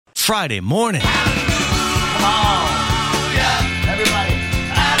Friday morning. Come on. Yeah, everybody.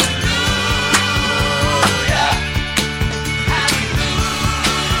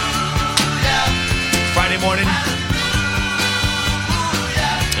 Friday morning.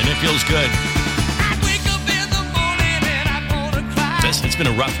 And it feels good. Listen, it's been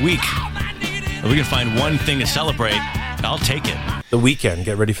a rough week. If we can find one thing to celebrate, I'll take it. The weekend.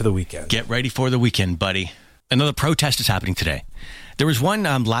 Get ready for the weekend. Get ready for the weekend, buddy. Another protest is happening today. There was one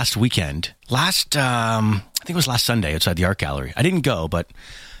last weekend. I think it was last Sunday outside the Art Gallery. I didn't go, but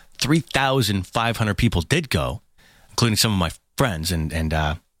 3,500 people did go, including some of my friends, and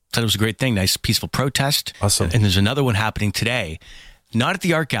said it was a great thing. Nice, peaceful protest. Awesome. And there's another one happening today. Not at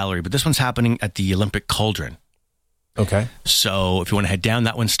the Art Gallery, but this one's happening at the Olympic Cauldron. Okay. So if you want to head down,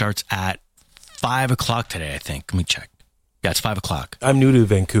 that one starts at 5 o'clock today, I think. Let me check. Yeah, it's 5 o'clock. I'm new to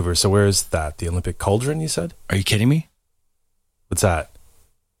Vancouver, so where is that? The Olympic Cauldron, you said? Are you kidding me? What's that?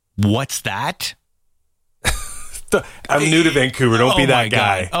 What's that? I'm new to Vancouver. Don't be that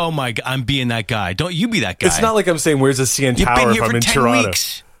guy. God. Oh my God. I'm being that guy. Don't you be that guy. It's not like I'm saying, where's the CN You've Tower been if here I'm for in 10 Toronto?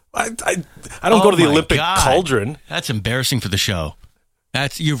 weeks. I don't go to the my Olympic God. Cauldron. That's embarrassing for the show.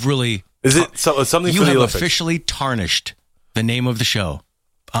 You've really... Is it something you for the have Olympics? officially tarnished the name of the show.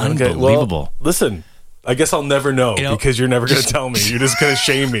 Okay, Unbelievable. well, listen, I guess I'll never know, because you're never going to tell me. You're just going to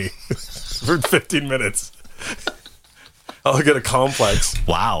shame me for 15 minutes. I'll get a complex.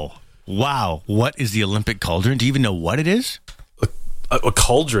 Wow. What is the Olympic Cauldron? Do you even know what it is? A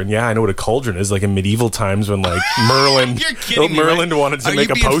cauldron, yeah, I know what a cauldron is. Like in medieval times when like Merlin, You're kidding me, Merlin right? wanted to Are make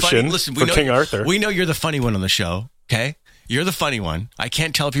you a being funny? potion Listen, for King Arthur. We know you're the funny one on the show, okay? You're the funny one. I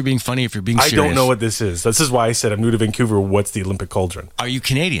can't tell if you're being funny, if you're being I serious. don't know what this is. This is why I said I'm new to Vancouver. What's the Olympic Cauldron? Are you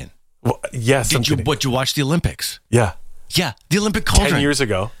Canadian? Well, yes, I'm kidding. Did you watch the Olympics? Yeah. Yeah, the Olympic Cauldron. 10 years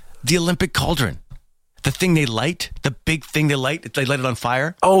ago. The Olympic Cauldron. The thing they light, the big thing they light it on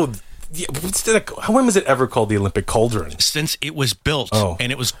fire. Oh, yeah, when was it ever called the Olympic Cauldron? Since it was built,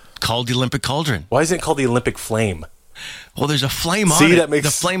 and it was called the Olympic Cauldron. Why isn't it called the Olympic Flame? Well, there's a flame on it. The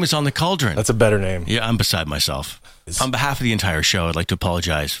flame is on the cauldron. That's a better name. Yeah, I'm beside myself. On behalf of the entire show, I'd like to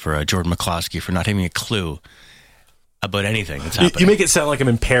apologize for Jordan McCloskey for not having a clue about anything that's happening. You make it sound like I'm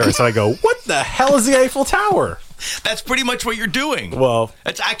in Paris, and I go, what the hell is the Eiffel Tower? That's pretty much what you're doing. Well,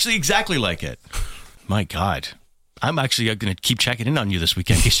 that's actually exactly like it. My God. I'm actually going to keep checking in on you this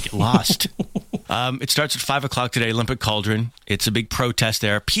weekend in case you get lost. It starts at 5 o'clock today, Olympic Cauldron. It's a big protest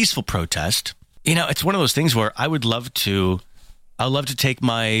there, peaceful protest. You know, it's one of those things where I'd love to take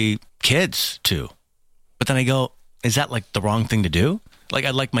my kids to. But then I go, is that like the wrong thing to do? Like,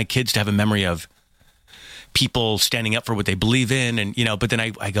 I'd like my kids to have a memory of people standing up for what they believe in. And, you know, but then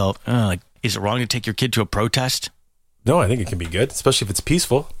I go, is it wrong to take your kid to a protest? No, I think it can be good, especially if it's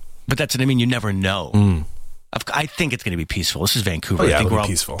peaceful. But that's what I mean. You never know. I think it's going to be peaceful. This is Vancouver. Oh, yeah, I think we're all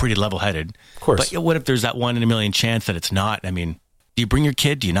peaceful. Pretty level-headed. Of course. But what if there's that 1 in a million chance that it's not? I mean, do you bring your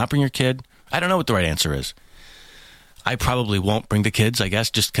kid? Do you not bring your kid? I don't know what the right answer is. I probably won't bring the kids, I guess,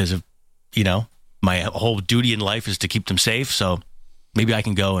 just because of, you know, my whole duty in life is to keep them safe. So maybe I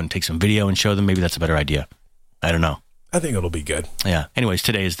can go and take some video and show them. Maybe that's a better idea. I don't know. I think it'll be good. Yeah. Anyways,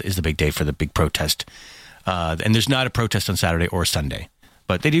 today is the big day for the big protest. And there's not a protest on Saturday or Sunday.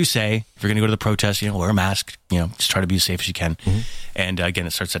 But they do say, if you're going to go to the protest, you know, wear a mask, you know, just try to be as safe as you can. Mm-hmm. And again,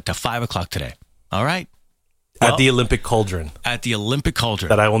 it starts at 5 o'clock today. All right. At the Olympic Cauldron. At the Olympic Cauldron.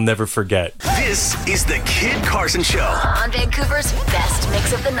 That I will never forget. This is the Kid Carson Show. On Vancouver's best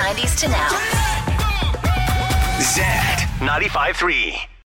mix of the 90s to now. Zed 95.3.